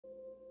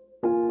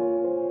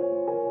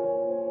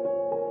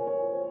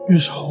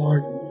It's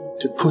hard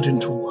to put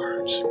into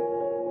words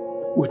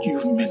what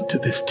you've meant to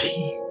this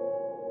team,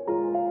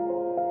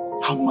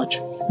 how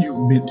much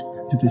you've meant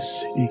to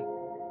this city.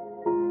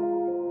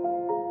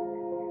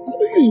 How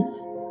do you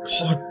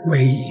part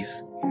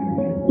ways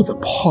with a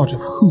part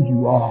of who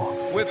you are?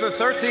 With the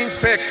 13th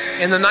pick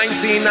in the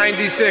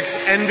 1996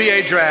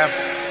 NBA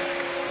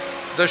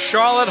Draft, the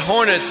Charlotte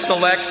Hornets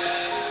select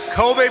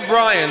Kobe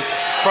Bryant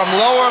from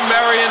Lower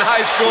Merion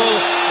High School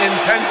in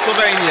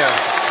Pennsylvania.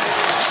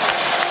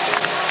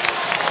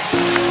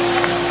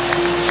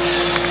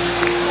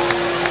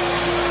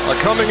 A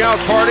coming out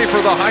party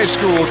for the high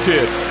school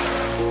kid.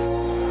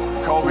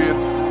 Kobe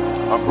is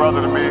a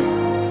brother to me,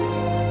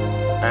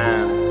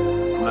 and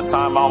from the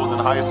time I was in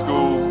high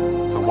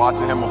school to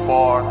watching him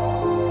afar,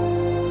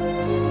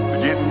 to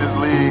getting in this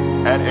league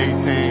at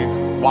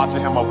 18,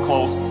 watching him up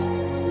close,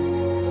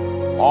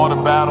 all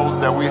the battles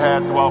that we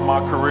had throughout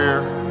my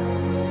career,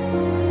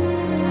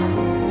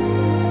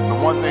 the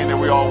one thing that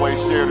we always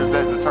shared is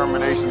that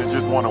determination to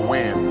just want to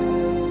win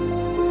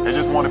and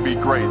just want to be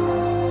great.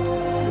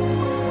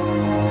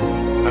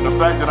 And the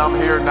fact that I'm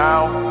here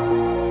now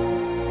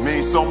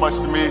means so much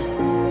to me.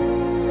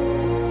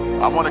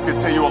 I want to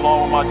continue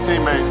along with my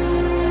teammates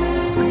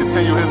to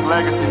continue his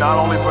legacy, not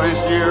only for this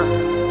year,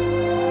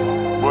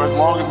 but as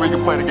long as we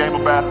can play the game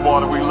of basketball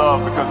that we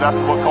love, because that's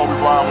what Kobe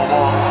Bryant will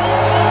want.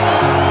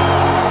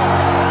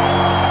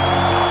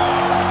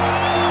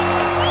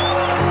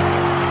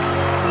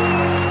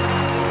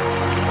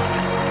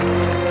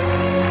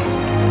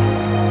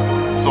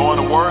 So in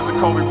the words of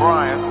Kobe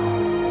Bryant,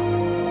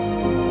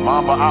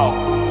 Mamba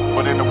out.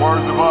 But in the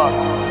words of us,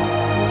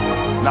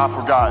 not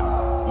forgotten.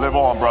 Live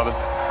on, brother.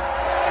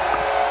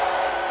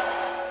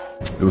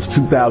 It was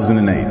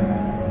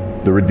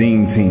 2008. The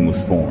Redeem team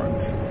was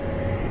formed.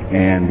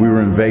 And we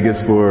were in Vegas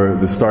for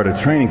the start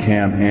of training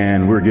camp,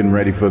 and we were getting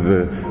ready for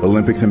the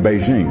Olympics in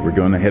Beijing. We're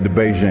going to head to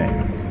Beijing.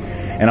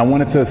 And I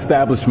wanted to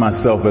establish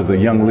myself as a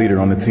young leader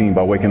on the team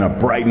by waking up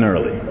bright and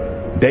early.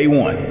 Day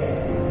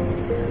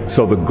one.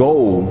 So the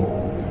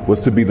goal was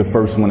to be the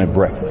first one at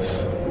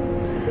breakfast.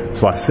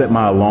 So I set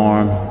my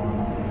alarm.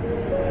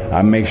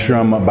 I make sure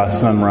I'm up by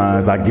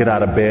sunrise. I get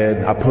out of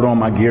bed. I put on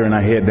my gear and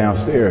I head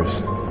downstairs.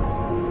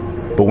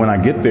 But when I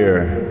get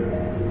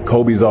there,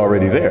 Kobe's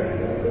already there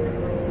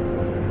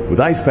with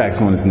ice packs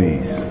on his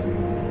knees,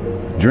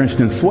 drenched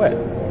in sweat.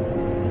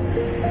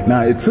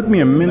 Now, it took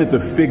me a minute to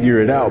figure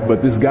it out,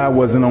 but this guy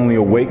wasn't only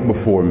awake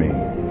before me.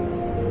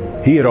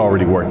 He had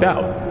already worked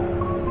out.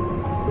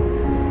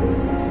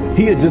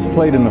 He had just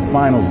played in the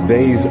finals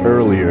days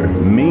earlier.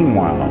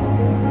 Meanwhile,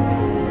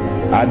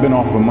 I'd been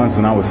off for months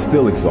and I was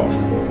still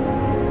exhausted.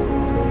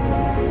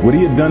 What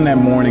he had done that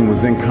morning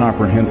was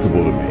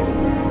incomprehensible to me.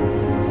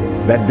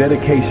 That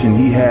dedication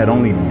he had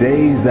only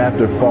days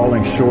after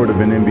falling short of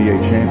an NBA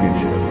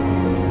championship.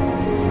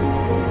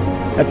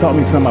 That taught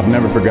me something I've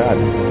never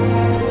forgotten.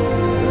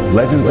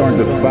 Legends aren't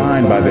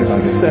defined by their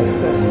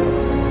successes.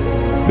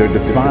 They're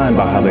defined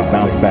by how they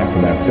bounce back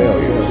from their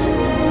failures.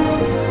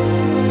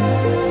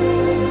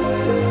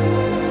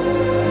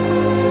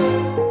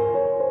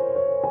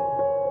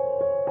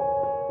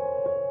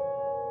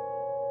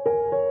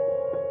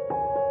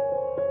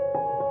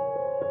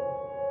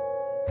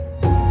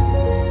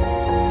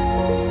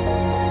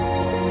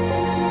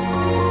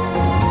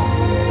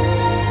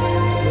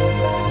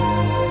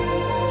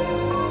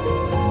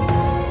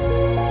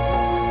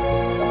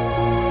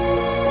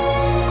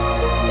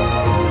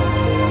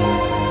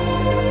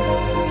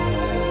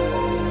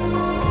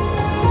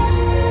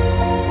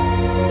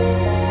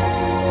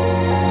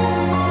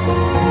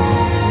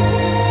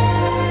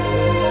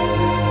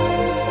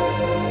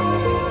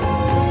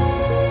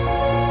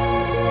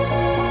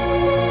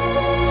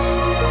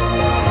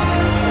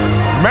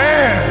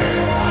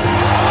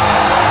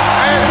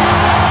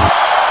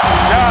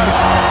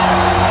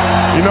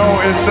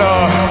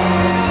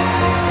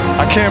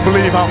 I can't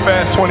believe how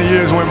fast 20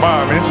 years went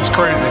by. I mean, this is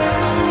crazy.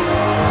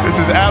 This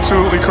is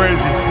absolutely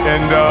crazy.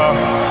 And,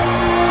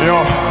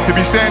 to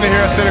be standing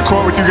here at center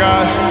court with you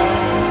guys,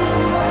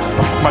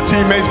 my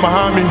teammates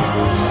behind me,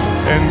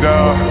 and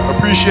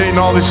appreciating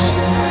all this,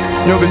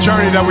 the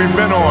journey that we've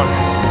been on.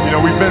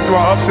 We've been through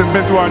our ups and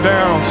been through our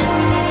downs.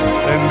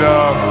 And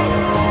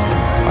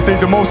I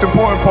think the most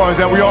important part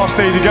is that we all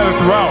stayed together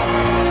throughout.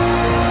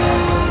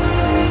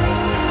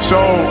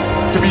 So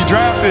to be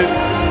drafted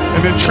and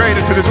then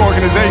traded to this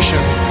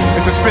organization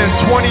and to spend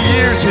 20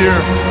 years here,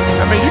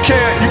 I mean, you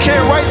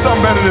can't write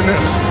something better than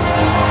this.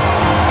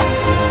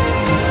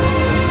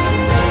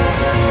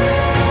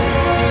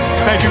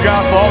 Thank you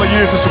guys for all the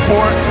years of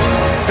support.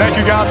 Thank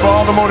you guys for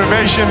all the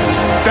motivation.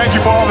 Thank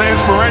you for all the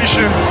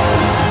inspiration.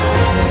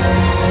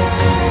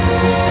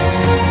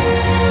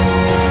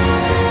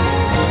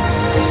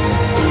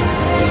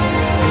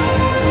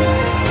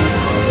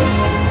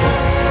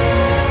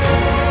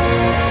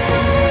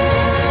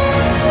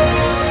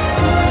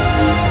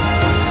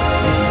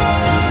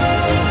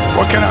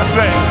 What can I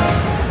say?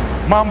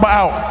 Mamba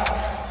out.